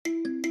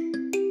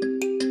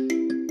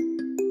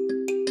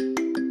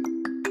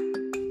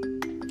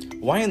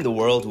Why in the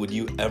world would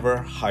you ever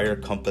hire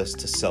Compass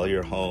to sell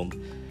your home?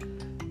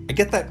 I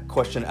get that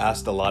question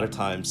asked a lot of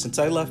times. Since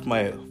I left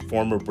my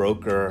former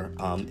broker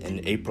in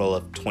April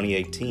of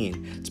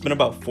 2018, it's been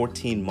about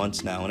 14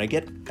 months now, and I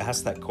get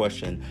asked that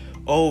question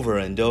over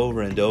and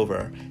over and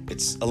over.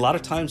 It's a lot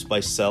of times by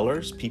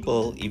sellers,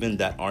 people even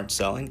that aren't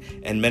selling,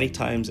 and many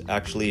times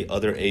actually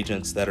other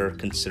agents that are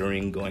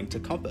considering going to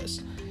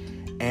Compass.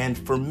 And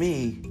for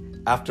me,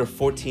 after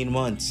 14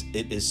 months,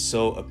 it is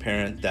so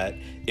apparent that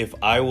if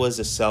I was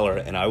a seller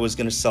and I was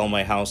going to sell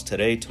my house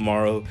today,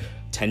 tomorrow,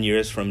 10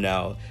 years from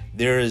now,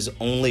 there is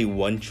only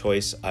one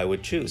choice I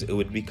would choose. It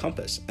would be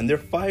Compass. And there are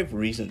 5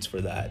 reasons for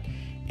that.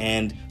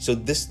 And so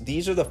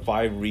these are the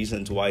 5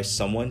 reasons why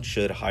someone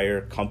should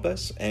hire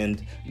Compass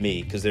and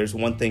me, because there's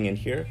one thing in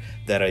here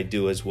that I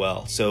do as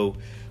well. So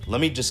let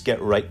me just get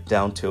right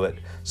down to it.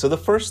 So the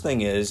first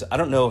thing is, I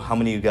don't know how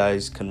many of you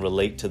guys can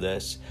relate to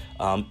this,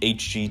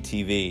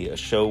 HGTV, a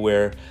show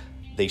where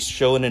they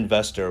show an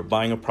investor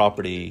buying a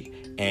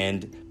property,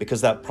 and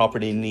because that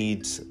property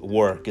needs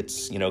work,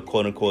 it's,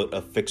 quote unquote,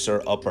 a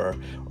fixer-upper,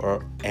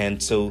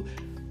 and so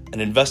an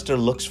investor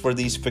looks for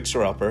these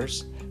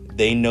fixer-uppers.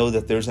 They know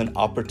that there's an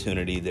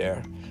opportunity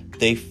there.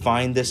 They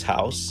find this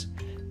house,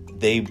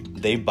 they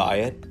buy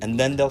it, and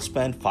then they'll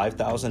spend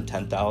 $5,000,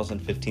 $10,000,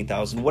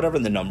 $15,000, whatever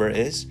the number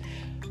is,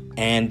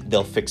 and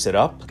they'll fix it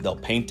up. They'll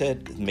paint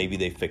it. Maybe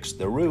they fix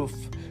the roof.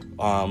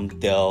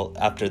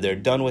 After they're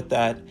done with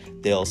that,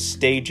 they'll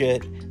stage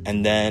it,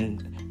 and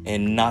then,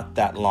 and not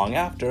that long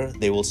after,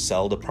 they will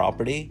sell the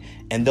property,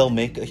 and they'll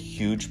make a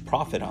huge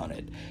profit on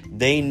it.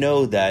 They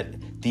know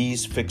that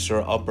these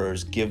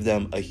fixer-uppers give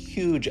them a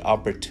huge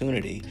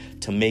opportunity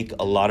to make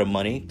a lot of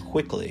money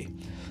quickly.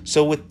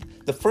 So with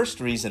the first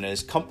reason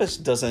is Compass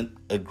doesn't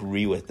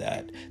agree with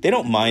that. They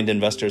don't mind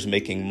investors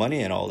making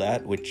money and all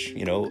that, which,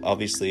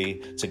 obviously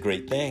it's a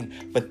great thing,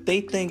 but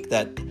they think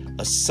that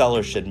a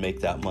seller should make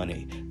that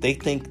money. They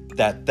think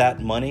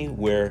that money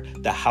where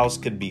the house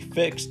could be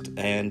fixed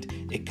and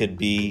it could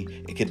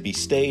be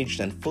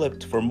staged and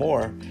flipped for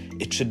more,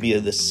 it should be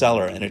the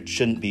seller and it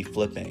shouldn't be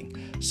flipping.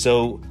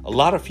 So a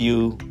lot of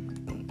you,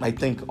 I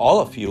think all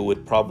of you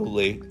would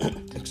probably,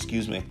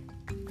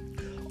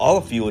 all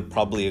of you would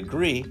probably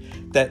agree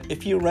that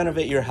if you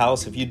renovate your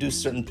house, if you do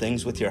certain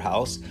things with your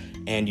house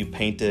and you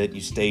paint it,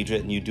 you stage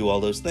it, and you do all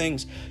those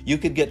things, you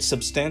could get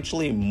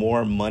substantially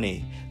more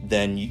money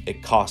than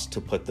it costs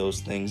to put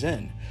those things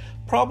in.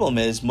 Problem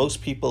is,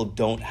 most people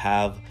don't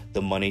have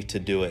the money to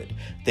do it.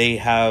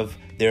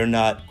 They're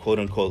not quote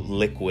unquote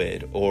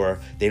liquid,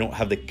 or they don't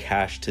have the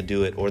cash to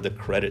do it or the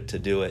credit to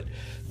do it.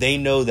 They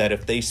know that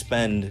if they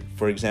spend,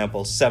 for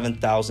example,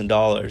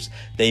 $7,000,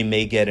 they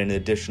may get an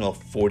additional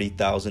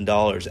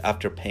 $40,000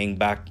 after paying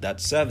back that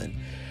 $7,000.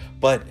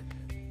 But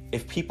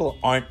if people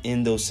aren't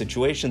in those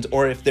situations,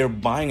 or if they're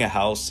buying a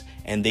house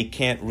and they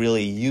can't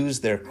really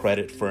use their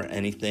credit for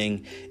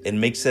anything, it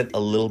makes it a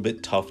little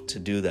bit tough to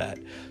do that.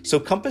 So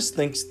Compass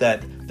thinks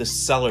that the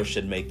seller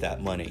should make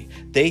that money.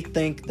 They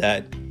think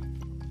that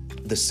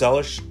the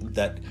seller,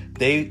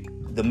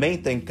 the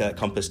main thing that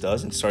Compass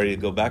does, and sorry to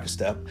go back a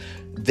step,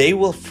 they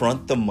will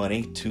front the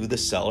money to the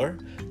seller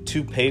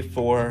to pay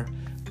for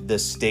the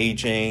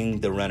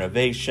staging, the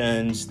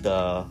renovations,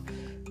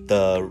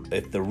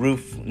 if the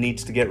roof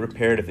needs to get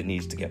repaired, if it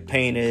needs to get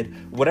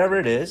painted, whatever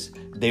it is,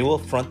 they will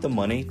front the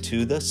money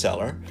to the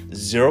seller,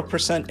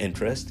 0%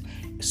 interest.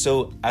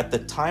 So at the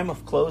time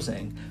of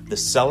closing, the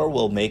seller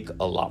will make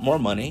a lot more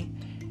money,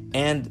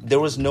 and there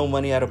was no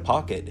money out of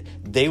pocket.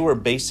 They were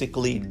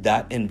basically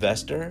that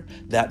investor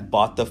that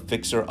bought the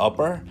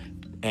fixer-upper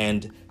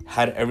and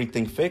had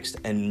everything fixed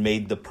and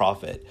made the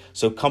profit.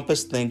 So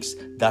Compass thinks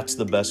that's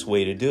the best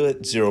way to do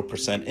it,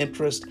 0%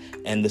 interest,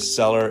 and the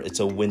seller, it's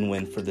a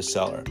win-win for the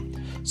seller.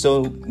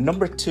 So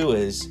number 2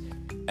 is,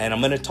 and I'm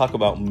going to talk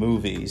about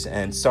movies,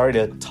 and sorry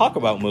to talk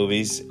about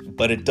movies,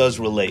 but it does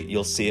relate.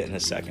 You'll see it in a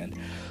second.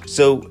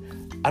 So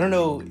I don't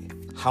know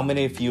how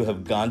many of you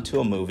have gone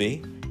to a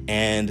movie,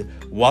 and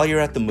while you're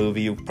at the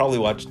movie, you've probably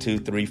watched 2,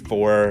 3,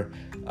 4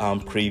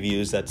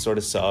 previews that sort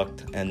of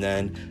sucked, and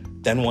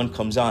then one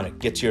comes on, it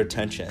gets your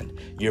attention.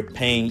 You're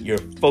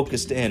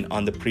focused in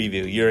on the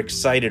preview. You're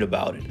excited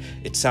about it.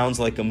 It sounds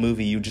like a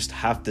movie you just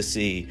have to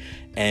see.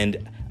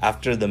 And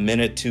after the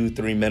minute, 2,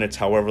 3 minutes,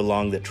 however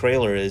long the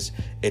trailer is,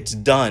 it's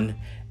done,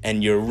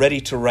 and you're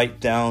ready to write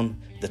down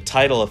the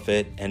title of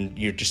it, and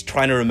you're just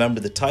trying to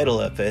remember the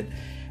title of it.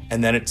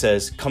 And then it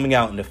says, coming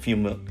out in a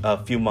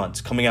few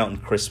months, coming out in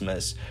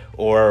Christmas,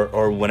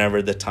 or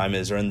whenever the time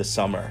is, or in the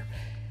summer.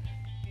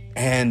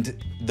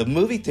 And the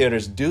movie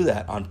theaters do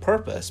that on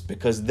purpose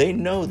because they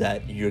know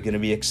that you're going to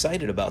be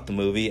excited about the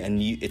movie,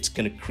 and it's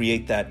going to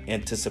create that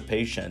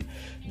anticipation,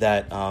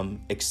 that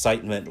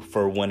excitement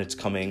for when it's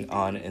coming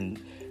on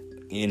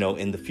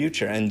in the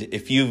future. And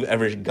if you've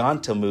ever gone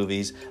to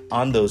movies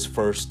on those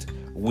first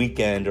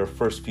weekend or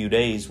first few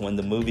days when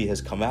the movie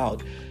has come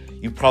out,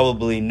 you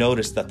probably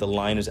noticed that the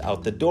line is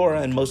out the door,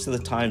 and most of the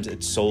times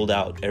it's sold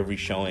out every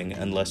showing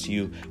unless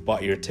you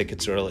bought your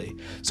tickets early.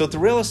 So with the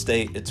real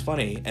estate, it's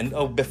funny.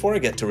 And before I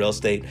get to real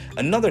estate,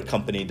 another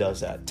company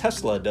does that.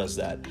 Tesla does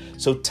that.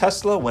 So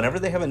Tesla, whenever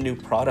they have a new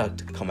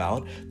product come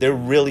out, they're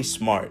really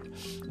smart.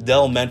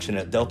 They'll mention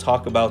it. They'll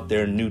talk about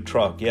their new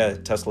truck. Yeah,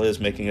 Tesla is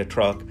making a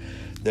truck.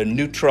 Their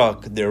new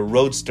truck, their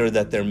Roadster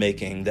that they're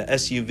making, the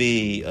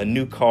SUV, a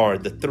new car,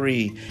 the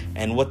 3.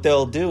 And what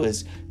they'll do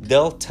is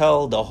they'll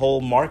tell the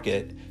whole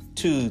market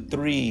 2,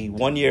 3,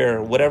 1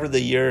 year, whatever the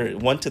year,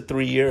 1 to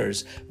 3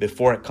 years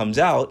before it comes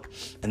out,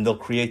 and they'll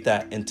create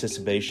that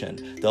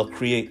anticipation. They'll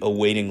create a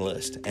waiting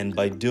list. And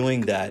by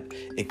doing that,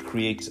 it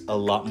creates a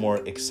lot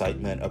more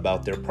excitement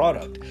about their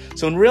product.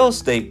 So in real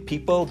estate,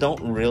 people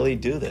don't really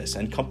do this,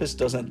 and Compass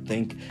doesn't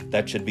think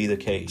that should be the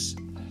case.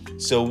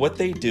 So what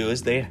they do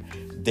is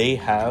they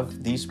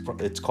have these,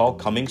 it's called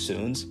coming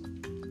soons.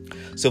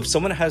 So if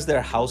someone has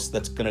their house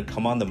that's going to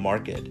come on the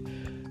market,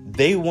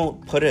 they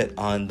won't put it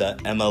on the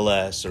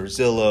MLS or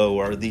Zillow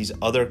or these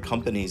other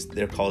companies.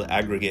 They're called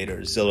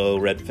aggregators, Zillow,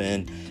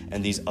 Redfin,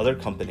 and these other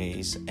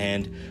companies.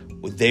 And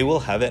they will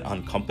have it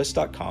on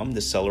Compass.com.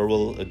 The seller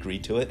will agree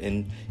to it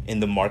in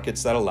the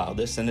markets that allow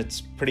this. And it's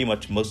pretty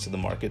much most of the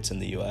markets in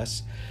the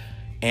US.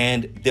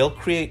 And they'll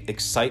create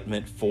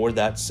excitement for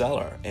that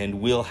seller. And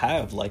we'll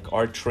have like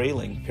our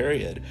trailing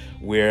period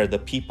where the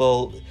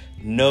people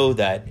know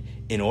that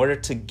in order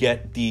to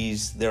get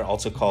these, they're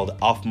also called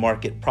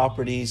off-market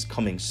properties,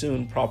 coming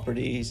soon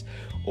properties,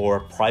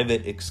 or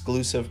private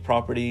exclusive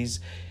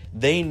properties.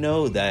 They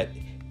know that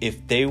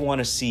if they want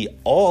to see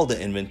all the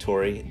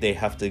inventory, they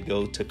have to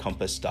go to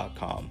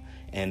Compass.com.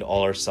 And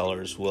all our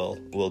sellers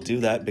will do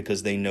that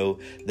because they know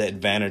the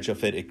advantage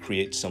of it. It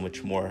creates so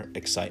much more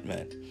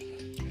excitement.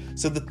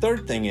 So the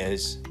third thing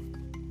is,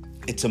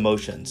 it's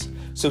emotions.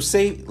 So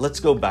let's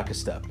go back a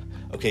step.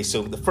 Okay,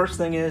 so the first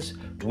thing is,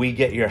 we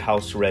get your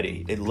house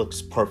ready. It looks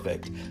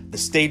perfect.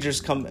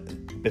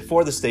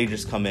 Before the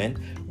stagers come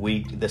in,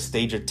 the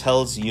stager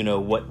tells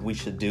what we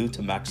should do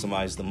to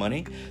maximize the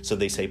money. So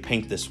they say,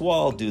 paint this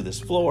wall, do this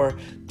floor,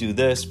 do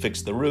this,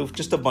 fix the roof,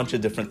 just a bunch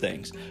of different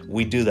things.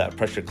 We do that,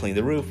 pressure clean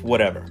the roof,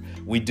 whatever.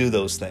 We do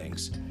those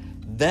things.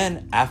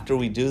 Then after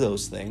we do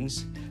those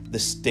things, the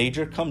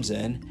stager comes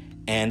in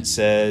and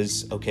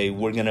says, okay,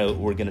 we're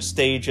gonna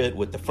stage it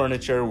with the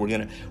furniture. We're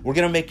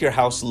gonna make your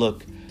house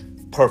look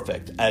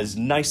perfect, as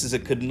nice as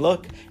it could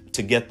look,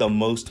 to get the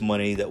most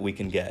money that we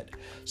can get.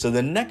 So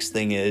the next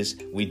thing is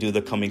we do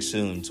the coming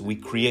soons. We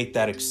create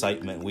that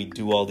excitement. We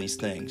do all these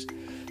things.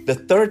 The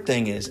third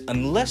thing is,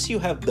 unless you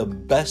have the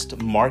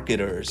best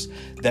marketers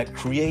that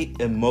create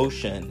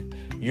emotion,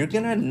 you're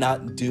gonna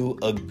not do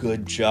a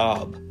good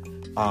job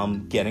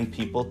getting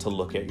people to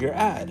look at your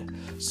ad.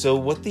 So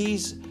what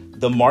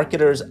the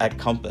marketers at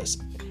Compass,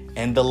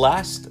 and the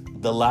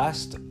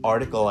last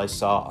article I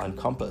saw on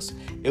Compass,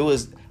 it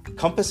was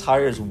Compass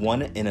hires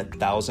 1 in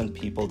 1,000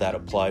 people that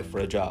apply for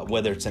a job,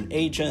 whether it's an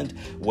agent,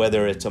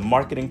 whether it's a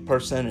marketing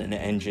person, an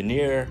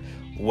engineer,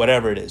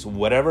 whatever it is,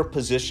 whatever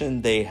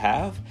position they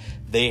have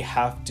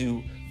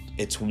to,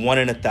 it's 1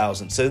 in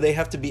 1,000. So they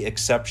have to be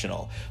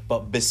exceptional.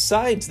 But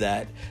besides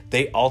that,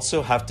 they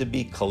also have to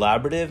be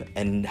collaborative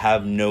and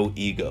have no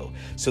ego.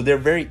 So they're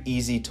very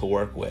easy to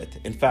work with.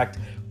 In fact,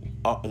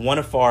 one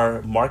of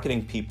our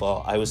marketing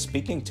people, I was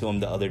speaking to him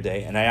the other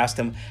day, and I asked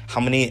him how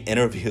many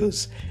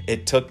interviews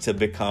it took to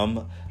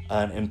become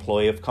an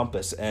employee of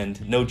Compass.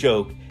 And no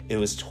joke, it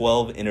was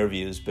 12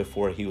 interviews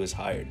before he was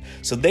hired.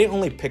 So they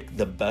only picked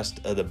the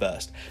best of the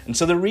best. And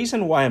so the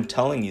reason why I'm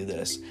telling you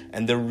this,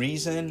 and the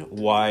reason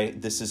why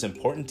this is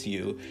important to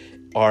you,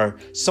 are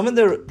some of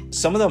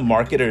the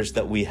marketers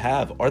that we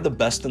have are the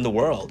best in the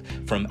world,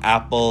 from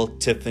Apple,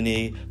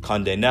 Tiffany,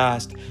 Condé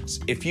Nast.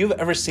 If you've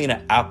ever seen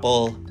an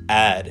Apple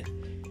ad,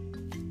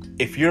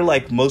 if you're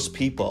like most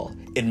people,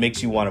 it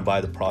makes you want to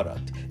buy the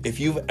product. If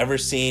you've ever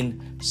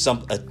seen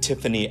a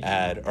Tiffany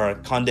ad or a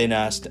Condé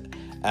Nast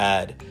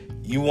ad,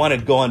 you want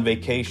to go on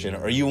vacation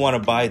or you want to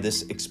buy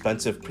this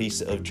expensive piece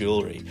of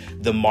jewelry.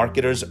 The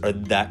marketers are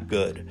that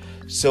good.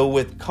 So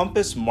with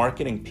Compass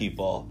marketing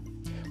people,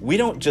 we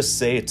don't just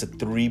say it's a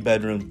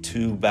 3-bedroom,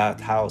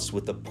 2-bath house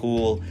with a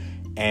pool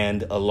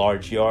and a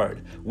large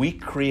yard. We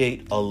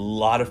create a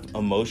lot of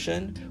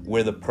emotion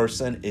where the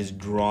person is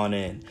drawn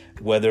in,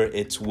 whether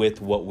it's with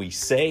what we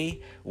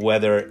say,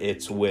 whether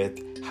it's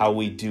with how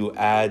we do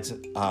ads,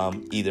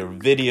 either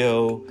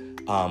video,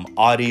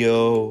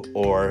 audio,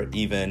 or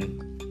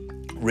even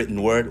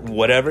written word,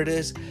 whatever it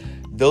is,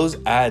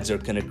 those ads are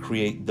going to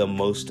create the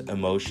most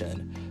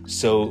emotion.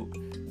 So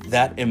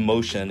that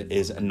emotion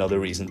is another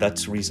reason.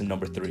 That's reason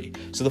number 3.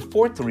 So the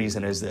fourth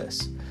reason is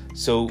this.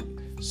 So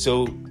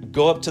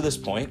go up to this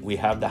point. We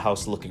have the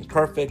house looking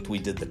perfect. We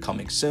did the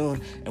coming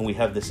soon, and we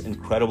have this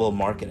incredible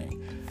marketing.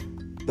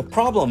 The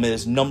problem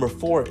is number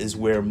 4 is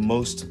where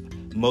most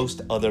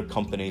other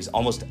companies,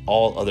 almost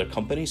all other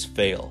companies,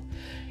 fail.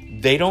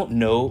 They don't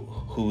know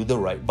who the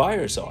right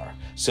buyers are.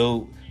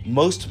 So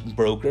most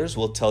brokers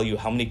will tell you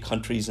how many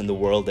countries in the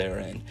world they're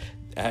in.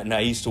 And I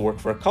used to work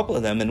for a couple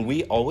of them, and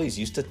we always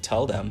used to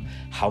tell them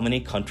how many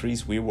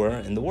countries we were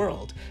in the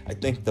world. I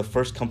think the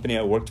first company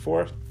I worked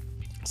for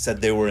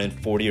said they were in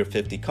 40 or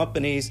 50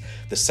 companies.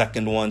 The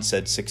second one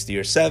said 60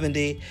 or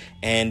 70.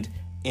 And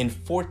in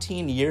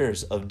 14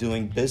 years of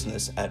doing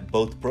business at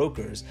both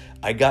brokers,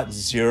 I got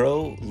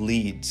 0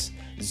 leads.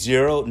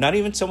 0, not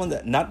even someone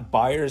that, not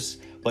buyers,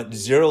 but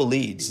 0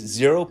 leads.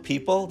 0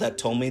 people that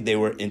told me they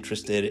were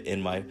interested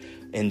in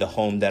the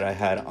home that I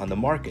had on the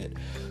market.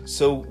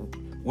 So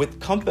with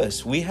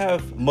Compass, we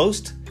have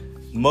most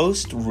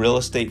real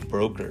estate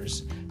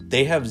brokers,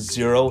 they have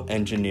 0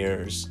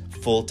 engineers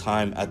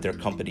full-time at their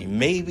company.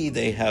 Maybe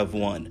they have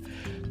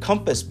 1.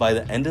 Compass, by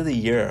the end of the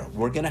year,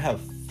 we're going to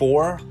have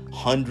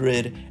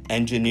 400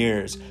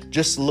 engineers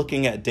just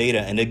looking at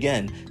data. And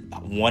again,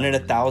 1 in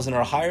 1,000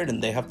 are hired,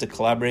 and they have to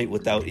collaborate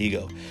without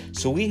ego.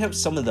 So we have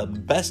some of the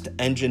best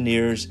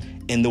engineers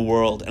in the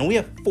world, and we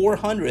have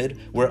 400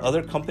 where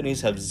other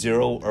companies have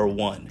 0 or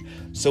 1.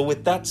 So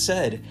with that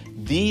said,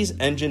 these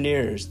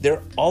engineers,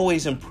 they're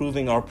always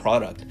improving our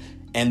product,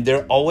 and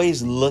they're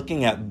always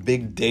looking at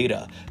big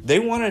data. They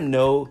want to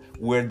know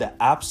where the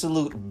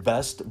absolute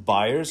best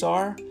buyers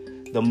are,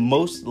 the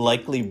most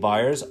likely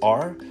buyers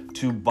are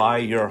to buy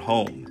your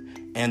home.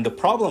 And the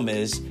problem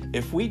is,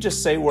 if we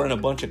just say we're in a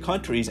bunch of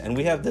countries and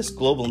we have this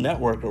global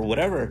network or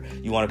whatever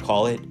you want to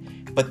call it,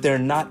 but they're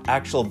not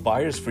actual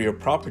buyers for your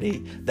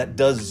property, that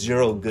does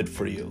 0 good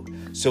for you.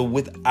 So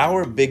with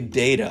our big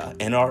data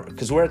and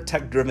because we're a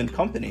tech-driven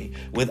company,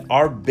 with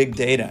our big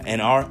data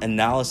and our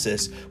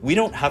analysis, we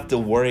don't have to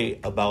worry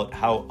about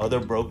how other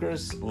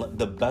brokers,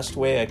 the best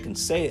way I can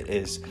say it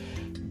is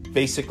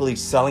basically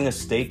selling a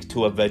steak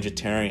to a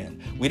vegetarian.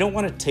 We don't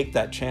want to take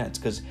that chance,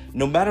 because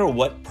no matter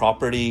what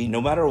property, no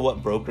matter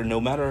what broker,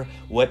 no matter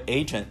what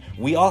agent,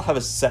 we all have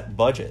a set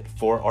budget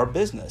for our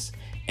business.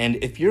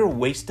 And if you're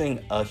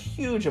wasting a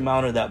huge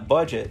amount of that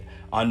budget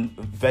on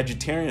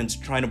vegetarians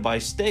trying to buy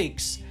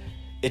steaks,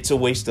 it's a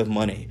waste of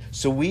money.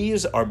 So we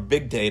use our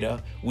big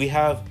data. We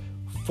have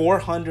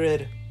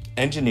 400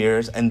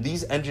 engineers, and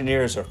these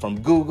engineers are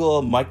from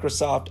Google,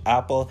 Microsoft,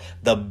 Apple,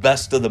 the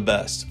best of the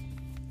best,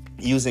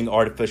 using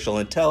artificial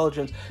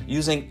intelligence,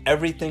 using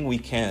everything we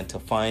can to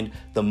find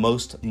the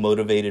most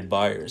motivated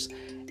buyers.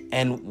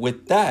 And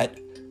with that,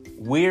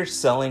 we're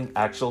selling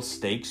actual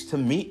steaks to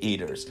meat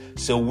eaters.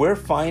 So we're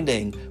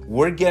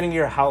getting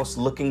your house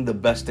looking the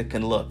best it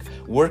can look.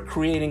 We're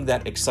creating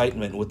that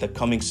excitement with the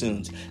coming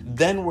soons.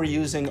 Then we're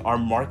using our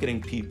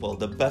marketing people,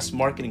 the best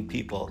marketing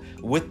people,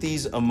 with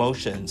these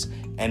emotions.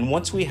 And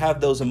once we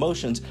have those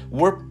emotions,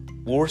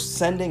 we're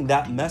sending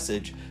that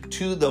message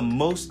to the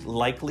most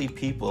likely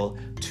people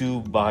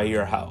to buy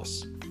your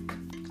house.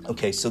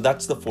 Okay, so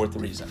that's the 4th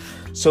reason.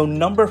 So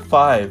number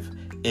 5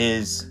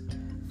 is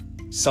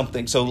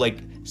something, so like,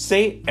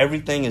 say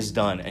everything is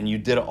done and you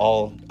did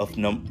all of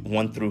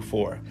 1 through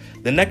 4.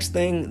 The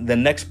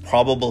next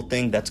probable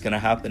thing that's going to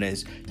happen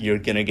is you're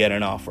going to get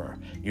an offer.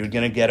 You're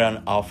going to get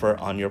an offer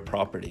on your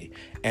property.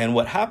 And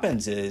what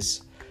happens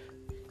is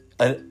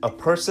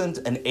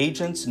an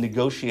agent's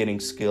negotiating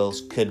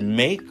skills could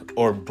make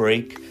or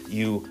break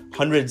you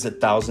hundreds of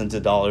thousands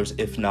of dollars,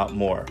 if not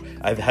more.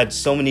 I've had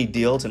so many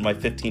deals in my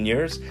 15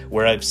 years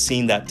where I've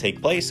seen that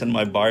take place, and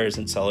my buyers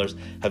and sellers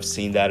have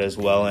seen that as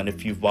well. And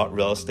if you've bought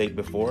real estate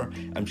before,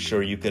 I'm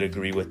sure you could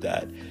agree with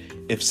that.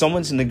 If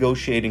someone's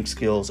negotiating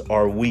skills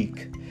are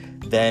weak,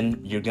 then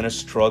you're going to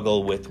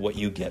struggle with what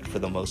you get for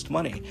the most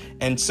money.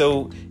 And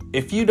so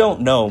if you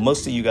don't know,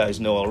 most of you guys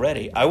know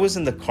already, I was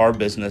in the car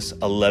business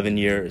 11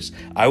 years.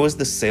 I was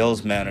the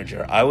sales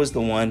manager. I was the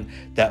one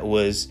that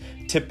was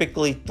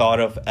typically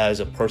thought of as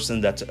a person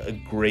that's a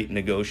great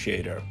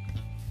negotiator.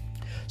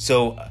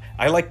 So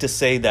I like to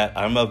say that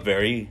I'm a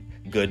very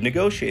good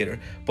negotiator.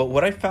 But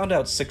what I found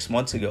out 6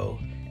 months ago,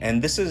 and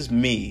this is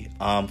me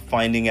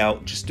finding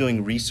out, just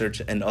doing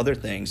research and other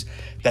things,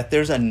 that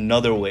there's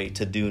another way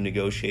to do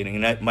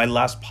negotiating. And my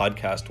last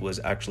podcast was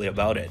actually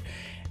about it.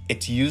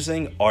 It's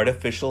using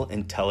artificial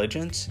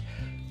intelligence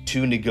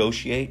to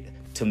negotiate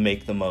to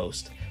make the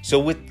most. So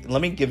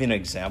let me give you an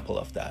example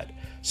of that.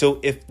 So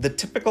if the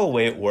typical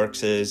way it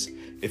works is,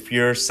 if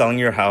you're selling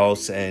your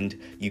house and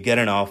you get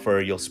an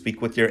offer, you'll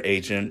speak with your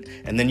agent,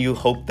 and then you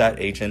hope that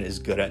agent is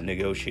good at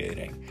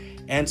negotiating.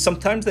 And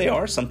sometimes they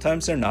are,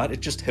 sometimes they're not.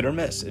 It's just hit or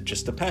miss. It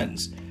just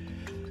depends.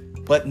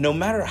 But no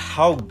matter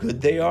how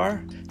good they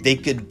are, they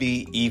could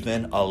be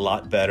even a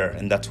lot better.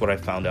 And that's what I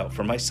found out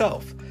for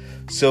myself.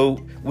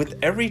 So with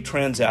every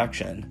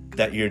transaction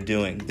that you're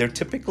doing, there are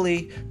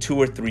typically 2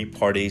 or 3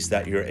 parties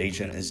that your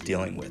agent is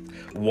dealing with.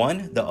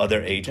 1, the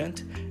other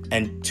agent,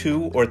 and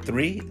 2 or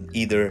 3,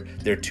 either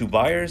they're 2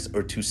 buyers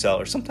or 2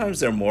 sellers.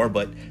 Sometimes they're more,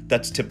 but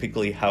that's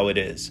typically how it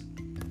is.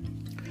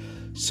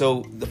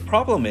 So the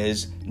problem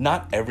is,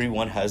 not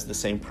everyone has the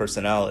same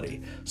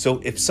personality.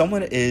 So if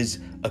someone is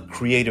a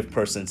creative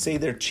person. Say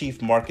they're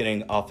chief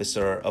marketing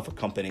officer of a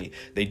company.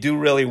 They do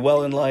really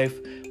well in life,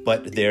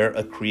 but they're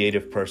a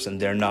creative person.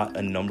 They're not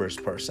a numbers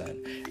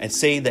person. And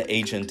say the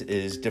agent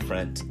is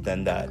different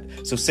than that.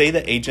 So say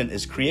the agent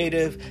is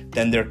creative,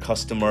 then their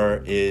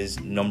customer is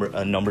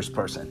a numbers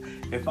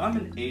person. If I'm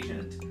an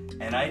agent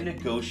and I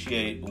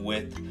negotiate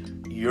with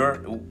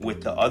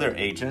the other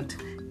agent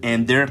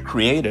and they're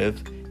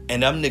creative,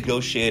 and I'm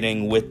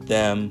negotiating with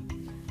them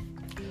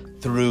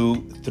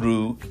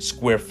through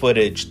square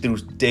footage, through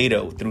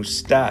data, through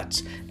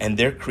stats, and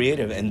they're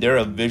creative and they're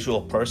a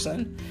visual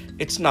person,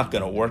 it's not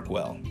going to work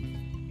well.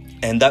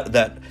 And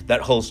that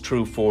holds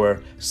true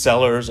for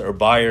sellers or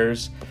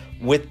buyers.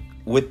 With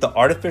the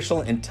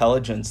artificial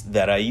intelligence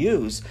that I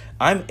use,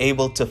 I'm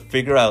able to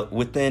figure out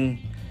within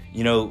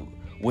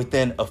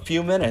a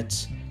few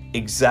minutes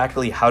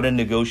exactly how to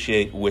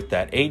negotiate with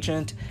that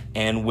agent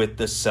and with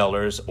the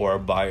sellers or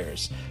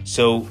buyers.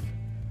 So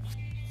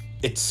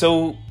it's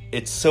so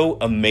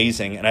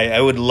amazing, and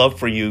I would love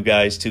for you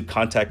guys to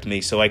contact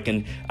me so I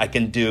can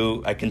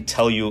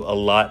tell you a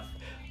lot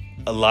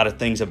of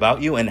things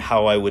about you and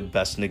how I would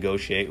best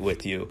negotiate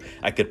with you.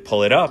 I could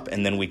pull it up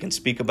and then we can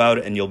speak about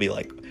it, and you'll be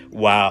like,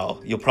 wow.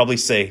 You'll probably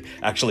say,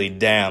 actually,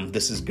 damn,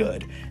 this is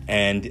good.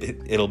 And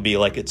it'll be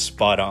like it's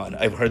spot on.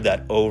 I've heard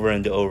that over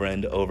and over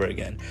and over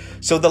again.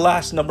 So the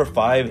last, number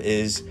 5,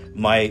 is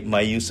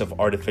my use of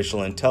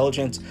artificial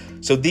intelligence.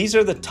 So these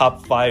are the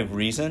top 5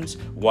 reasons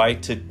why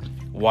to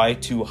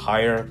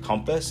hire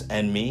Compass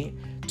and me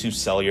to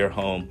sell your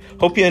home.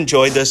 Hope you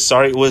enjoyed this.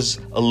 Sorry it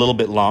was a little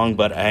bit long,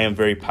 but I am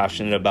very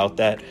passionate about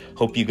that.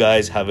 Hope you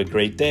guys have a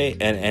great day,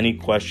 and any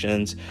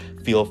questions,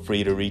 feel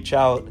free to reach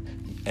out.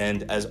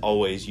 And as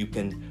always, you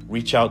can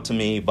reach out to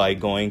me by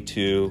going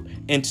to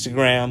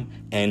Instagram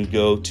and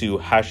go to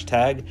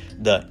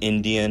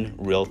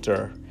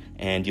 #TheIndianRealtor,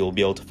 and you'll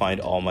be able to find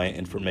all my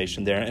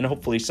information there and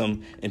hopefully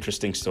some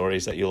interesting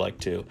stories that you like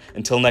too.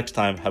 Until next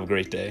time, have a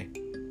great day.